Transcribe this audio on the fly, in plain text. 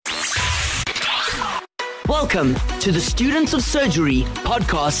Welcome to the Students of Surgery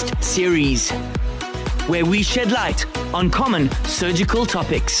podcast series, where we shed light on common surgical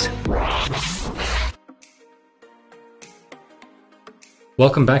topics.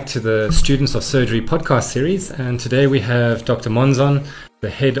 Welcome back to the Students of Surgery podcast series, and today we have Dr. Monzon, the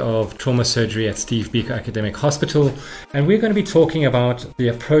head of trauma surgery at Steve Biko Academic Hospital, and we're going to be talking about the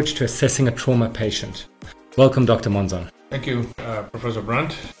approach to assessing a trauma patient. Welcome, Dr. Monzon. Thank you, Professor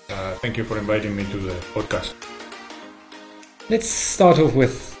Brandt. Thank you for inviting me to the podcast. Let's start off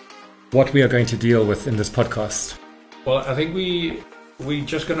with what we are going to deal with in this podcast. Well, I think we're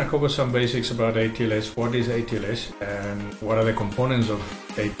just going to cover some basics about ATLS. What is ATLS and what are the components of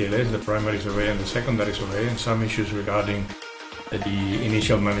ATLS, the primary survey and the secondary survey, and some issues regarding the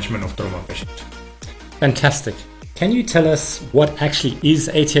initial management of trauma patients. Fantastic. Can you tell us what actually is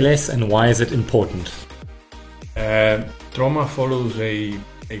ATLS and why is it important? Trauma follows a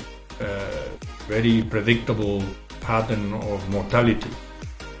very predictable pattern of mortality,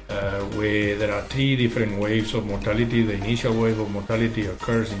 where there are three different waves of mortality. The initial wave of mortality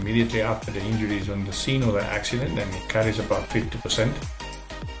occurs immediately after the injury is on the scene of the accident, and it carries about 50%.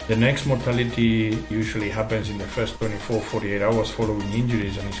 The next mortality usually happens in the first 24-48 hours following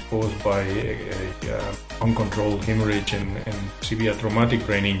injuries and is caused by uncontrolled hemorrhage and severe traumatic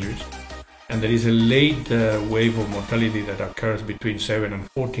brain injuries. And there is a late wave of mortality that occurs between 7 and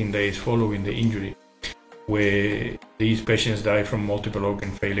 14 days following the injury, where these patients die from multiple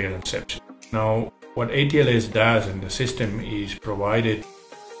organ failure and sepsis. Now, what ATLS does and the system is provided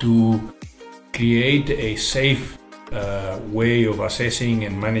to create a safe way of assessing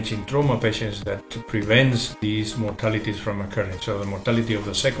and managing trauma patients that prevents these mortalities from occurring. So the mortality of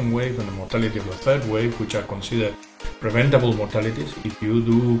the second wave and the mortality of the third wave, which are considered preventable mortalities, if you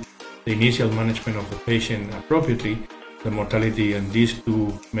do the initial management of the patient appropriately, the mortality in these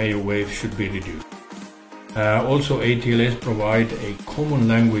two major waves should be reduced. Also, ATLS provide a common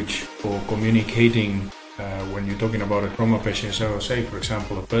language for communicating when you're talking about a trauma patient. So say, for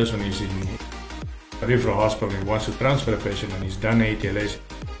example, a person is in a referral hospital and wants to transfer a patient and he's done ATLS,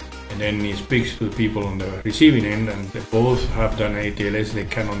 and then he speaks to the people on the receiving end and they both have done ATLS, they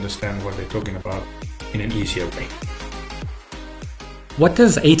can understand what they're talking about in an easier way. What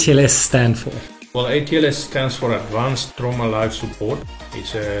does ATLS stand for? Well, ATLS stands for Advanced Trauma Life Support.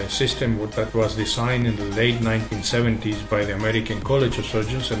 It's a system that was designed in the late 1970s by the American College of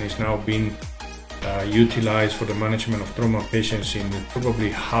Surgeons and is now being utilized for the management of trauma patients in probably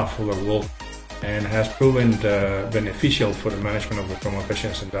half of the world, and has proven beneficial for the management of the trauma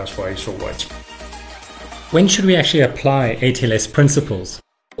patients, and that's why it's so widespread. When should we actually apply ATLS principles?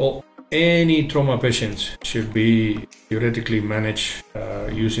 Well, any trauma patients should be theoretically managed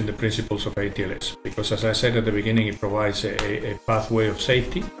using the principles of ATLS, because as I said at the beginning, it provides a pathway of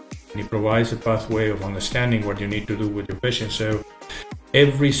safety and it provides a pathway of understanding what you need to do with your patient. So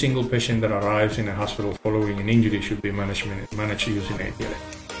every single patient that arrives in a hospital following an injury should be managed using ATLS.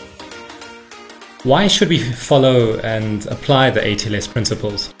 Why should we follow and apply the ATLS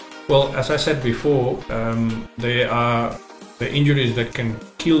principles? Well, as I said before, there are the injuries that can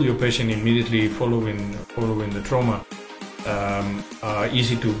kill your patient immediately following the trauma are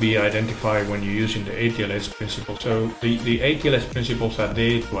easy to be identified when you're using the ATLS principles. So the ATLS principles are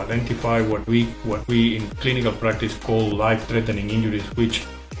there to identify what we in clinical practice call life-threatening injuries, which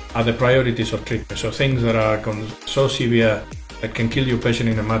are the priorities of treatment. So things that are so severe that can kill your patient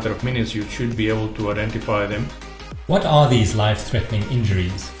in a matter of minutes, you should be able to identify them. What are these life-threatening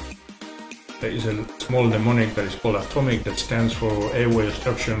injuries? There is a small mnemonic that is called ATOMIC that stands for airway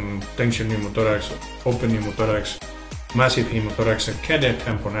obstruction, tension pneumothorax, open pneumothorax, massive hemothorax, and cardiac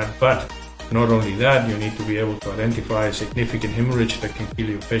tamponade. But not only that, you need to be able to identify significant hemorrhage that can kill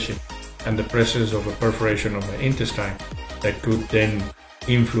your patient and the presence of a perforation of the intestine that could then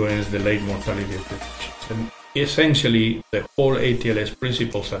influence the late mortality of the patient. And essentially, the whole ATLS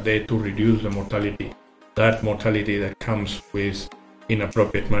principles are there to reduce the mortality that comes with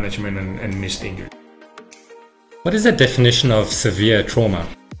inappropriate management and missed injury. What is the definition of severe trauma?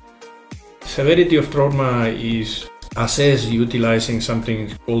 Severity of trauma is assessed utilizing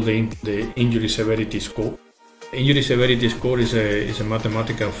something called the injury severity score. The injury severity score is a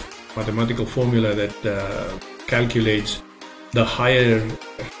mathematical formula that calculates the higher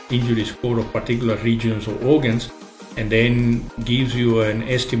injury score of particular regions or organs, and then gives you an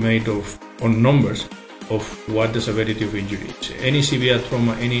estimate on numbers of what the severity of injury is. Any severe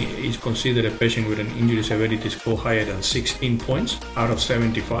trauma is considered a patient with an injury severity score higher than 16 points out of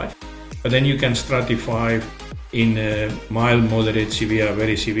 75. But then you can stratify in mild, moderate, severe,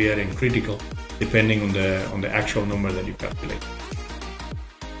 very severe, and critical, depending on the actual number that you calculate.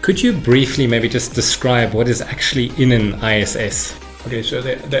 Could you briefly maybe just describe what is actually in an ISS? Okay, so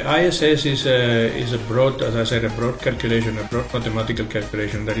the ISS is a broad, as I said, a broad calculation, a broad mathematical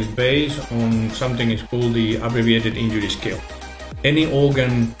calculation that is based on something is called the abbreviated injury scale. Any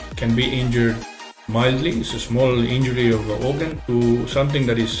organ can be injured mildly, it's a small injury of the organ, to something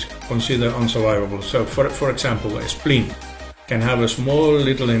that is considered unsurvivable. So, for example, a spleen can have a small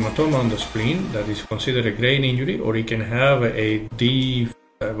little hematoma on the spleen that is considered a grade injury, or it can have a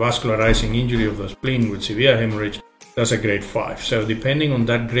devascularizing injury of the spleen with severe hemorrhage. That's a grade 5. So depending on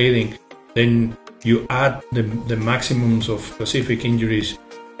that grading, then you add the maximums of specific injuries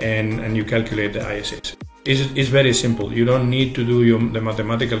and you calculate the ISS. It's very simple. You don't need to do the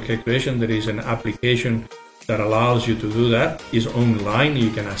mathematical calculation. There is an application that allows you to do that. It's online. You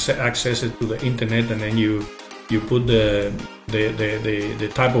can access it to the internet, and then you put the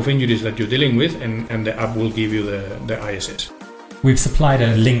type of injuries that you're dealing with, and the app will give you the ISS. We've supplied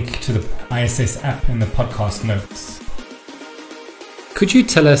a link to the ISS app in the podcast notes. Could you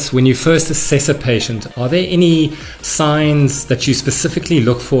tell us, when you first assess a patient, are there any signs that you specifically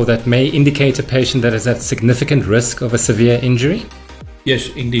look for that may indicate a patient that is at significant risk of a severe injury? Yes,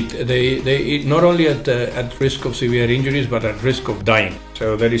 indeed. They not only at risk of severe injuries, but at risk of dying.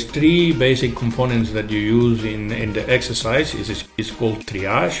 So there is 3 basic components that you use in the exercise. It's called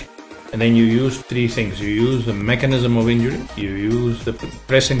triage. And then you use 3 things. You use the mechanism of injury, you use the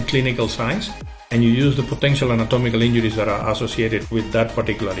present clinical signs, and you use the potential anatomical injuries that are associated with that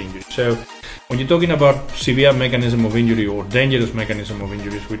particular injury. So when you're talking about severe mechanism of injury or dangerous mechanism of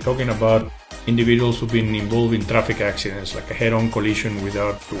injuries, we're talking about individuals who've been involved in traffic accidents, like a head-on collision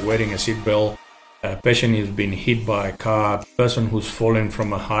without wearing a seatbelt, a patient who's been hit by a car, person who's fallen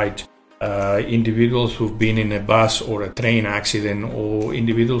from a height, individuals who've been in a bus or a train accident, or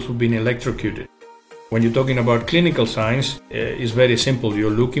individuals who've been electrocuted. When you're talking about clinical signs, it's very simple.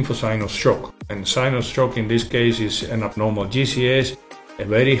 You're looking for sign of shock. And sign of shock in this case is an abnormal GCS, a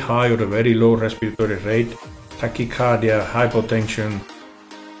very high or a very low respiratory rate, tachycardia, hypotension,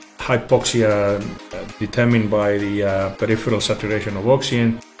 hypoxia determined by the peripheral saturation of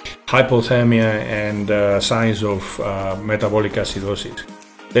oxygen, hypothermia, and signs of metabolic acidosis.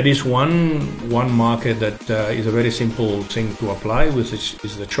 There is one marker that is a very simple thing to apply, which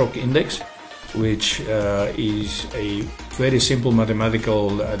is the shock index, which is a very simple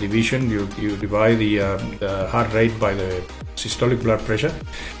mathematical division. You divide the heart rate by the systolic blood pressure,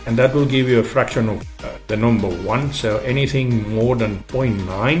 and that will give you a fraction of the number 1. So anything more than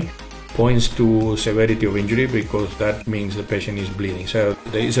 0.9 points to severity of injury, because that means the patient is bleeding. So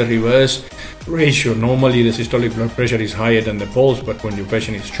there is a reverse ratio. Normally the systolic blood pressure is higher than the pulse, but when your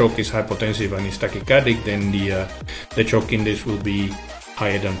patient is shocked, is hypotensive and is tachycardic, then the shock index will be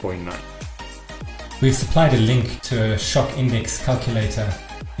higher than 0.9. We've supplied a link to a shock index calculator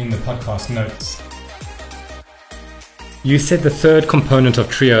in the podcast notes. You said the third component of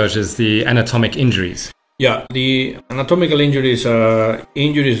triage is the anatomic injuries. Yeah, the anatomical injuries are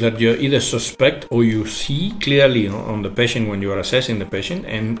injuries that you either suspect or you see clearly on the patient when you are assessing the patient.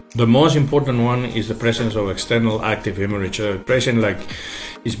 And the most important one is the presence of external active hemorrhage. A patient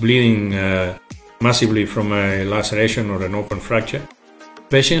is bleeding massively from a laceration or an open fracture.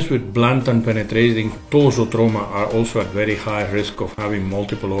 Patients with blunt and penetrating torsotrauma are also at very high risk of having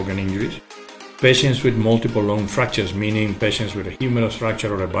multiple organ injuries. Patients with multiple lung fractures, meaning patients with a humerus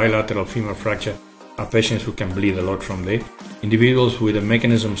fracture or a bilateral femur fracture, are patients who can bleed a lot from there. Individuals with a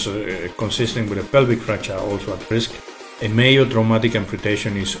mechanism consistent with a pelvic fracture are also at risk. A major traumatic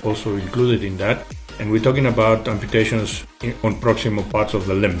amputation is also included in that. And we're talking about amputations on proximal parts of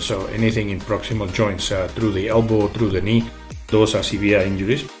the limb. So anything in proximal joints, through the elbow, through the knee, those are severe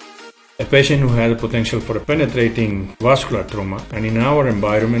injuries. A patient who has a potential for a penetrating vascular trauma, and in our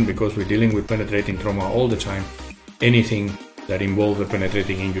environment, because we're dealing with penetrating trauma all the time, anything that involves a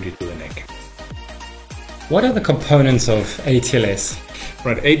penetrating injury to the neck. What are the components of ATLS?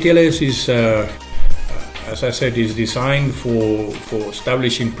 Right, ATLS is, as I said, is designed for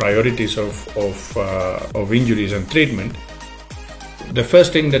establishing priorities of injuries and treatment. The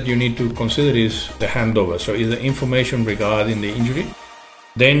first thing that you need to consider is the handover. So is the information regarding the injury.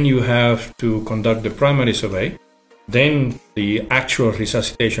 Then you have to conduct the primary survey. Then the actual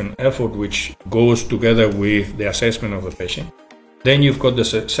resuscitation effort, which goes together with the assessment of the patient. Then you've got the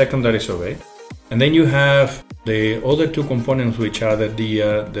secondary survey. And then you have the other 2 components, which are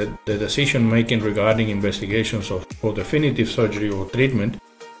the decision making regarding investigations for definitive surgery or treatment,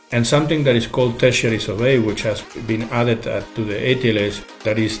 and something that is called tertiary survey, which has been added to the ATLS,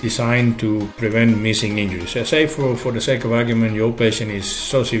 that is designed to prevent missing injuries. So say for the sake of argument, your patient is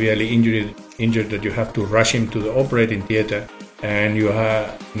so severely injured that you have to rush him to the operating theater. and you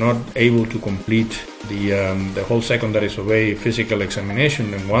are not able to complete the whole secondary survey physical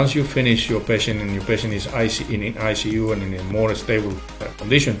examination, and once you finish your patient and your patient is in ICU and in a more stable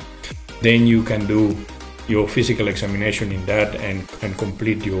condition, then you can do your physical examination in that and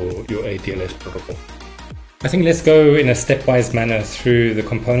complete your ATLS protocol. I think let's go in a stepwise manner through the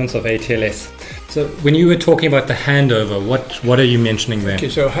components of ATLS. So when you were talking about the handover, what are you mentioning there? Okay,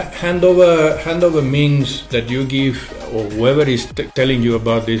 so handover means that you give, or whoever is telling you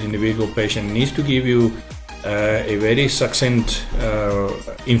about this individual patient needs to give you a very succinct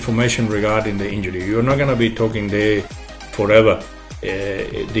information regarding the injury. You're not going to be talking there forever.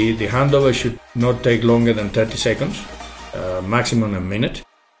 The handover should not take longer than 30 seconds, maximum a minute,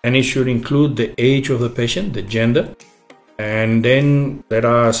 and it should include the age of the patient, the gender, and then there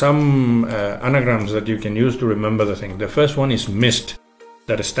are some anagrams that you can use to remember the thing. The first one is MIST,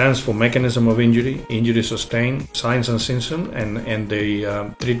 that stands for mechanism of injury, injury sustained, signs and symptoms, and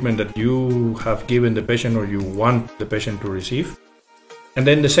the treatment that you have given the patient or you want the patient to receive. And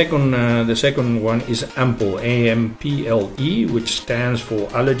then the second one is AMPLE, AMPLE, which stands for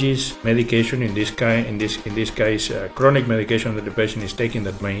allergies, medication. In this case, chronic medication that the patient is taking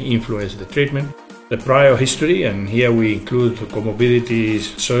that may influence the treatment. The prior history, and here we include comorbidities,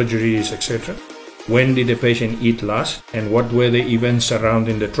 surgeries, etc. When did the patient eat last, and what were the events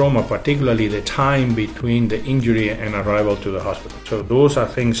surrounding the trauma, particularly the time between the injury and arrival to the hospital. So those are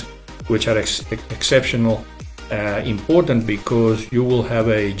things which are exceptional. Important because you will have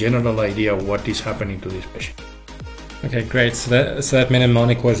a general idea of what is happening to this patient. Okay, great. So that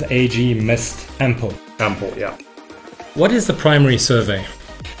mnemonic was AG, MIST, AMPLE. AMPLE, yeah. What is the primary survey?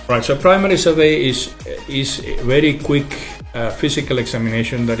 Right. So primary survey is a very quick physical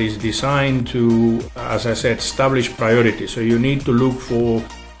examination that is designed to, as I said, establish priorities. So you need to look for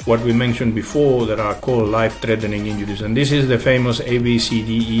what we mentioned before that are called life-threatening injuries, and this is the famous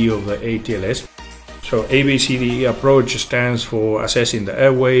ABCDE of the ATLS. So ABCDE approach stands for assessing the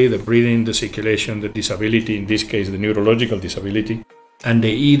airway, the breathing, the circulation, the disability, in this case the neurological disability, and the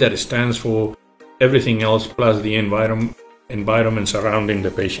E that stands for everything else plus the environment surrounding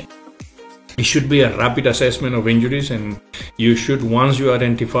the patient. It should be a rapid assessment of injuries, and you should, once you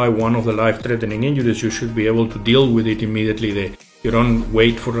identify one of the life-threatening injuries, you should be able to deal with it immediately. You don't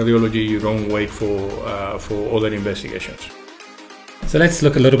wait for radiology, you don't wait for other investigations. So let's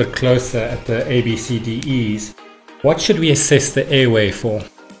look a little bit closer at the ABCDEs. What should we assess the airway for?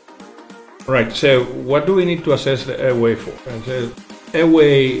 Right, so what do we need to assess the airway for? So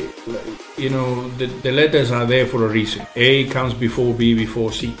airway, the letters are there for a reason. A comes before B,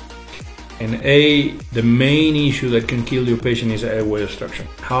 before C. And A, the main issue that can kill your patient is airway obstruction.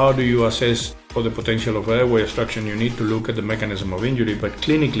 How do you assess for the potential of airway obstruction? You need to look at the mechanism of injury, but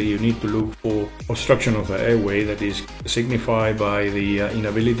clinically you need to look for obstruction of the airway that is signified by the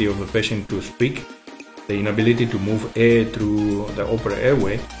inability of the patient to speak, the inability to move air through the upper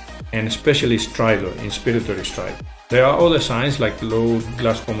airway, and especially stridor, inspiratory stridor. There are other signs like low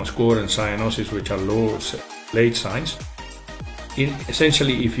Glasgow score and cyanosis, which are late signs.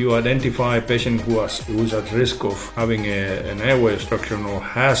 Essentially, if you identify a patient who is at risk of having an airway obstruction or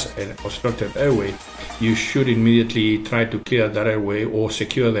has an obstructed airway, you should immediately try to clear that airway or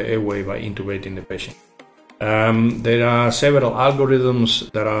secure the airway by intubating the patient. There are several algorithms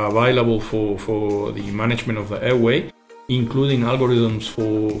that are available for the management of the airway, including algorithms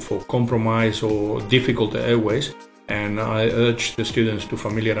for compromised or difficult airways, and I urge the students to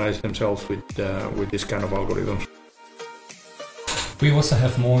familiarize themselves with this kind of algorithms. We also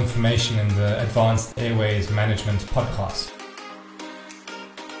have more information in the Advanced Airways Management podcast.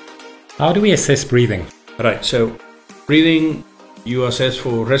 How do we assess breathing? Right, so breathing, you assess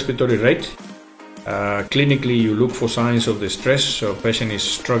for respiratory rate. Clinically, you look for signs of distress. So a patient is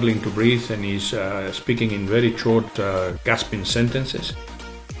struggling to breathe and is speaking in very short, gasping sentences.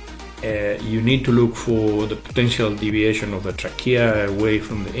 You need to look for the potential deviation of the trachea away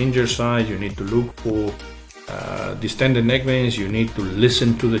from the injured side. You need to look for distended neck veins. You need to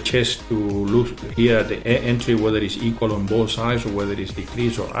listen to the chest to hear the air entry, whether it's equal on both sides or whether it's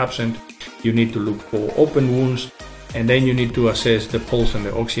decreased or absent. You need to look for open wounds, and then you need to assess the pulse and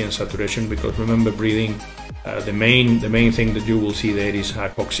the oxygen saturation, because remember, breathing, the main thing that you will see there is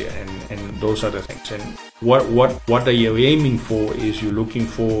hypoxia, and those are the things. And what are you aiming for is you're looking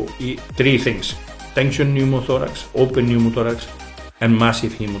for three things: tension pneumothorax, open pneumothorax, and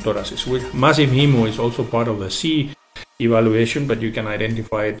massive hemothorax. Massive hemo is also part of the C evaluation, but you can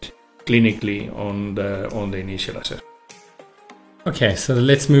identify it clinically on the initial assessment. Okay, so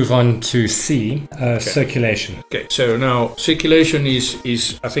let's move on to C, circulation. Okay, so now circulation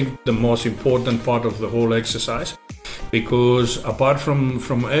is I think the most important part of the whole exercise, because apart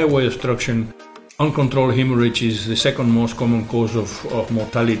from airway obstruction, uncontrolled hemorrhage is the second most common cause of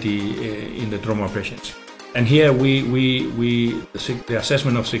mortality in the trauma patients. And here the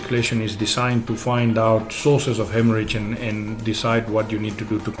assessment of circulation is designed to find out sources of hemorrhage and decide what you need to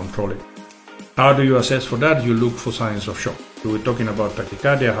do to control it. How do you assess for that? You look for signs of shock. So we're talking about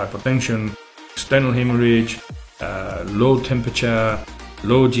tachycardia, hypotension, external hemorrhage, low temperature,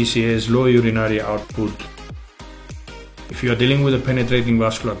 low GCS, low urinary output. If you are dealing with a penetrating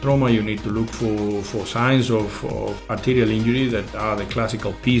vascular trauma, you need to look for signs of arterial injury that are the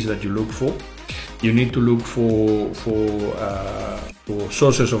classical P's that you look for. You need to look for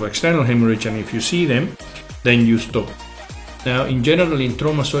sources of external hemorrhage, and if you see them, then you stop. Now, in general, in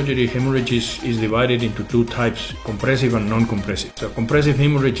trauma surgery, hemorrhage is divided into two types: compressive and non-compressive. So, compressive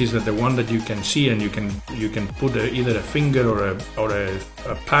hemorrhage is the one that you can see, and you can put either a finger or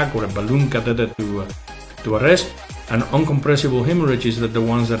a pack or a balloon catheter to arrest. And uncompressible hemorrhage is the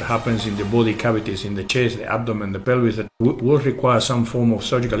ones that happens in the body cavities, in the chest, the abdomen, the pelvis, that will require some form of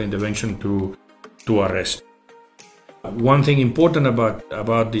surgical intervention to arrest. One thing important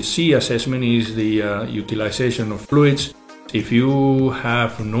about the C assessment is the utilization of fluids. If you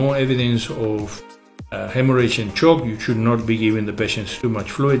have no evidence of hemorrhage and choke, you should not be giving the patients too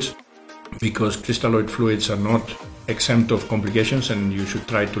much fluids, because crystalloid fluids are not exempt of complications, and you should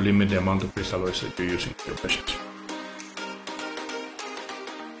try to limit the amount of crystalloids that you're using for your patients.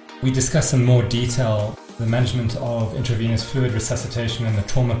 We discuss in more detail the management of intravenous fluid resuscitation in the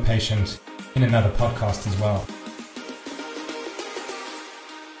trauma patient in another podcast as well.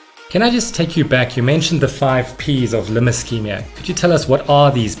 Can I just take you back? You mentioned the 5 P's of limb ischemia. Could you tell us what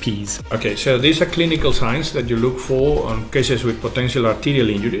are these P's? Okay, so these are clinical signs that you look for on cases with potential arterial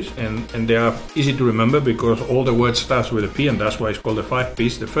injuries, and they are easy to remember because all the words start with a P, and that's why it's called the 5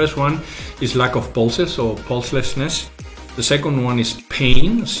 P's. The first one is lack of pulses or pulselessness. The second one is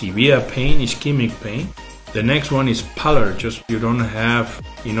pain, severe pain, ischemic pain. The next one is pallor, just you don't have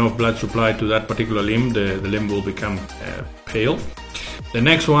enough blood supply to that particular limb, the limb will become pale. The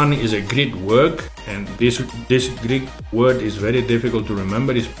next one is a Greek word, and this Greek word is very difficult to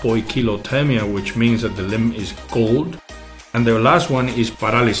remember. It's poikilothermia, which means that the limb is cold. And the last one is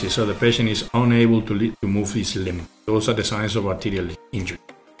paralysis, so the patient is unable to move his limb. Those are the signs of arterial injury.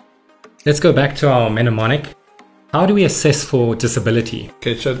 Let's go back to our mnemonic. How do we assess for disability?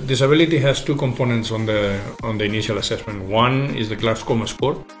 Okay, so disability has two components on the initial assessment. One is the Glasgow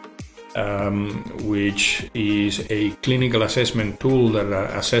score, which is a clinical assessment tool that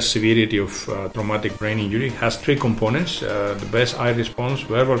assesses severity of traumatic brain injury. It has 3 components: the best eye response,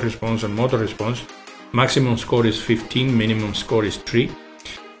 verbal response, and motor response. Maximum score is 15, minimum score is 3.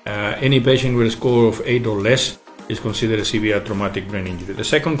 Any patient with a score of 8 or less is considered a severe traumatic brain injury. The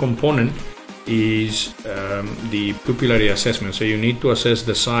second component is the pupillary assessment. So you need to assess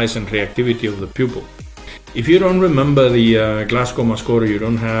the size and reactivity of the pupil. If you don't remember the Glasgow score, you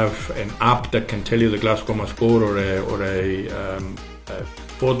don't have an app that can tell you the Glasgow score, or a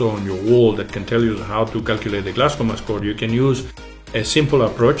photo on your wall that can tell you how to calculate the Glasgow score, you can use a simple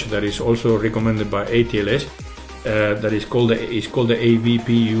approach that is also recommended by ATLS, that is called the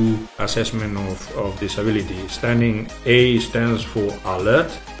AVPU assessment of disability. A stands for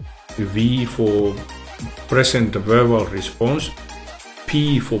alert, V for present verbal response,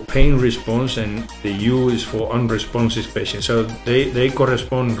 P for pain response, and the U is for unresponsive patient. So they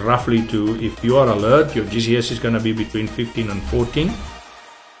correspond roughly to, if you are alert, your GCS is going to be between 15 and 14.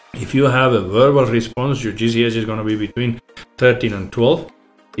 If you have a verbal response, your GCS is going to be between 13 and 12.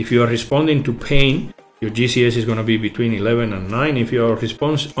 If you are responding to pain, your GCS is going to be between 11 and 9. If you are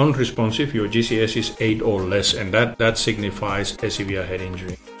unresponsive, your GCS is 8 or less, and that signifies a severe head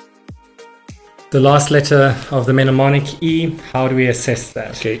injury. The last letter of the mnemonic, E, how do we assess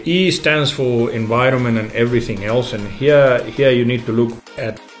that? Okay, E stands for environment and everything else, and here you need to look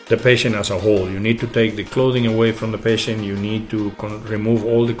at the patient as a whole. You need to take the clothing away from the patient, you need to remove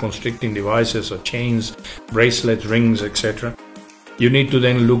all the constricting devices or chains, bracelets, rings, etc. You need to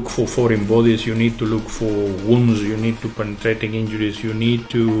then look for foreign bodies, you need to look for wounds, you need to penetrating injuries, you need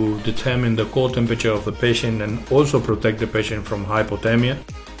to determine the core temperature of the patient and also protect the patient from hypothermia.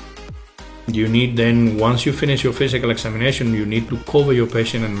 You need then, once you finish your physical examination, you need to cover your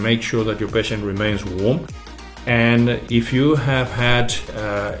patient and make sure that your patient remains warm. And if you have had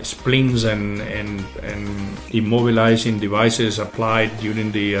splints and immobilizing devices applied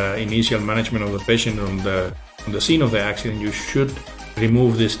during the initial management of the patient on the scene of the accident, you should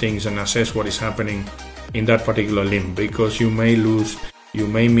remove these things and assess what is happening in that particular limb, because you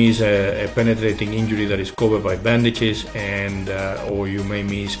may miss a penetrating injury that is covered by bandages, and or you may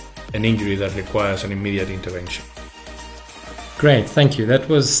miss an injury that requires an immediate intervention. Great, thank you. That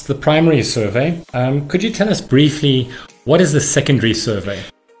was the primary survey. Could you tell us briefly, what is the secondary survey?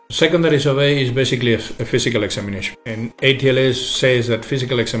 Secondary survey is basically a physical examination, and ATLS says that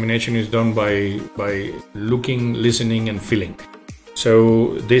physical examination is done by looking, listening and feeling.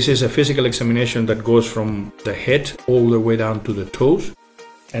 So this is a physical examination that goes from the head all the way down to the toes,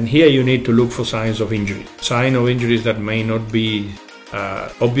 and here you need to look for signs of injury. Signs of injuries that may not be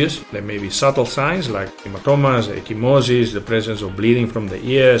obvious. There may be subtle signs like hematomas, ecchymosis, the presence of bleeding from the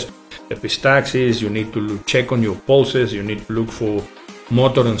ears, epistaxis. You need to check on your pulses. You need to look for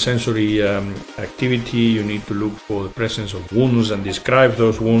motor and sensory activity. You need to look for the presence of wounds and describe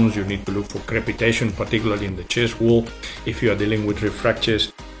those wounds. You need to look for crepitation, particularly in the chest wall if you are dealing with rib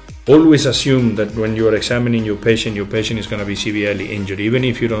fractures. Always assume that when you are examining your patient is going to be severely injured. Even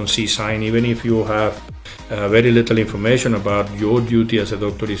if you don't see sign, even if you have very little information, about your duty as a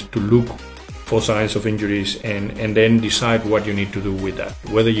doctor is to look for signs of injuries and then decide what you need to do with that.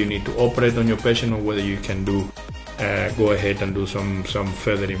 Whether you need to operate on your patient or whether you can go ahead and do some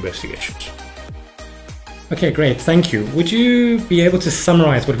further investigations. Okay, great. Thank you. Would you be able to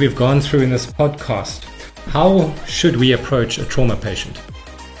summarize what we've gone through in this podcast? How should we approach a trauma patient?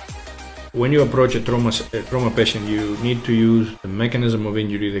 When you approach a trauma patient, you need to use the mechanism of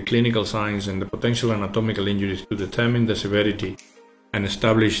injury, the clinical signs, and the potential anatomical injuries to determine the severity and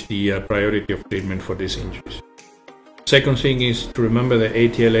establish the priority of treatment for these injuries. Second thing is to remember that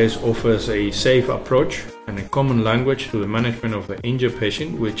ATLS offers a safe approach and a common language to the management of the injured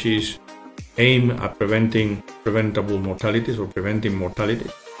patient, which is aimed at preventing preventable mortalities or preventing mortality.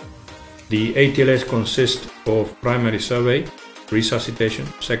 The ATLS consists of primary survey, resuscitation,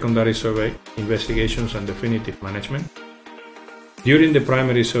 secondary survey, investigations and definitive management. During the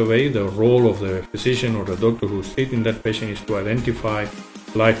primary survey, the role of the physician or the doctor who's treating that patient is to identify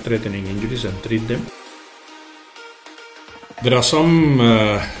life-threatening injuries and treat them. There are some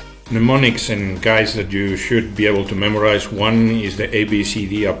mnemonics and guides that you should be able to memorize. One is the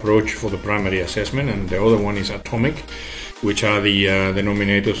ABCD approach for the primary assessment, and the other one is ATOMIC, which are the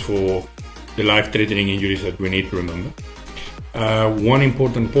denominators for the life-threatening injuries that we need to remember. One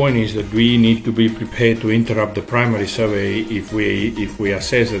important point is that we need to be prepared to interrupt the primary survey if we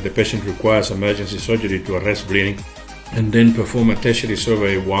assess that the patient requires emergency surgery to arrest bleeding, and then perform a tertiary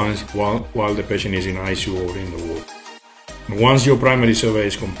survey while the patient is in ICU or in the ward. Once your primary survey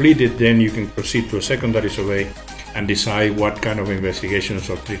is completed, then you can proceed to a secondary survey and decide what kind of investigations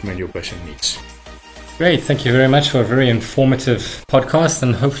or treatment your patient needs. Great, thank you very much for a very informative podcast,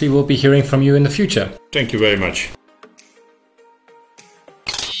 and hopefully we'll be hearing from you in the future. Thank you very much.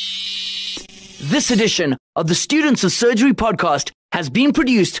 This edition of the Students of Surgery podcast has been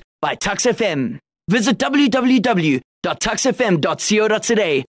produced by Tux FM. Visit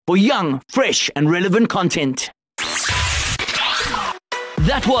www.tuxfm.co.za for young, fresh and relevant content.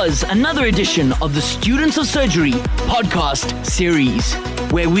 That was another edition of the Students of Surgery podcast series,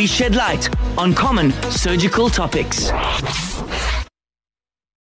 where we shed light on common surgical topics.